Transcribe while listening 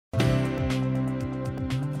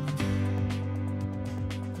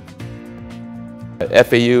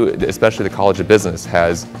FAU, especially the College of Business,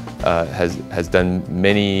 has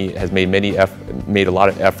made a lot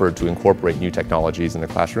of effort to incorporate new technologies in the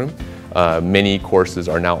classroom. Many courses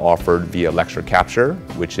are now offered via lecture capture,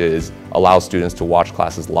 which allows students to watch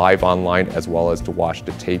classes live online as well as to watch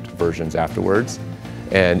the taped versions afterwards.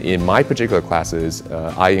 And in my particular classes,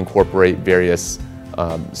 I incorporate various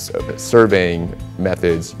surveying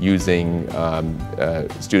methods using,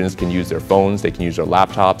 students can use their phones, they can use their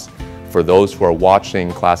laptops. For those who are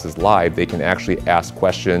watching classes live, they can actually ask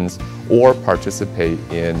questions or participate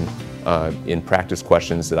in practice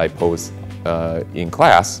questions that I pose in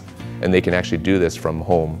class, and they can actually do this from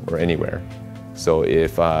home or anywhere. So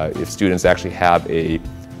if students actually have a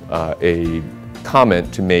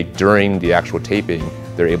comment to make during the actual taping,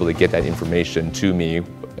 they're able to get that information to me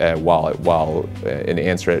and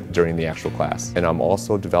answer it during the actual class. And I'm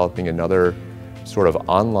also developing another sort of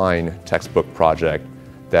online textbook project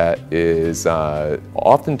that is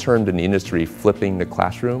often termed in the industry flipping the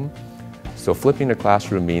classroom. So flipping the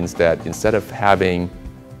classroom means that instead of having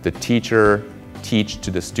the teacher teach to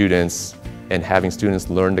the students and having students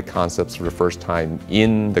learn the concepts for the first time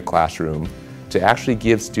in the classroom, to actually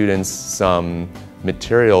give students some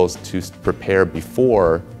materials to prepare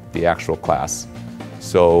before the actual class.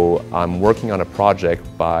 So I'm working on a project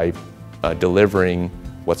by delivering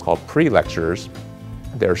what's called pre-lectures.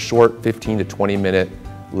 They're short 15 to 20 minute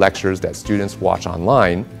lectures that students watch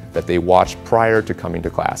online that they watch prior to coming to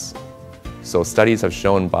class. So studies have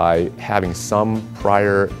shown by having some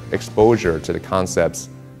prior exposure to the concepts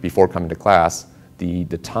before coming to class, the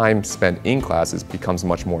time spent in classes becomes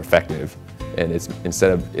much more effective. And it's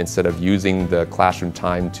instead of using the classroom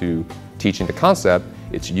time to teaching the concept,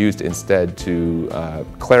 it's used instead to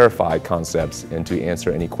clarify concepts and to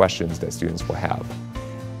answer any questions that students will have.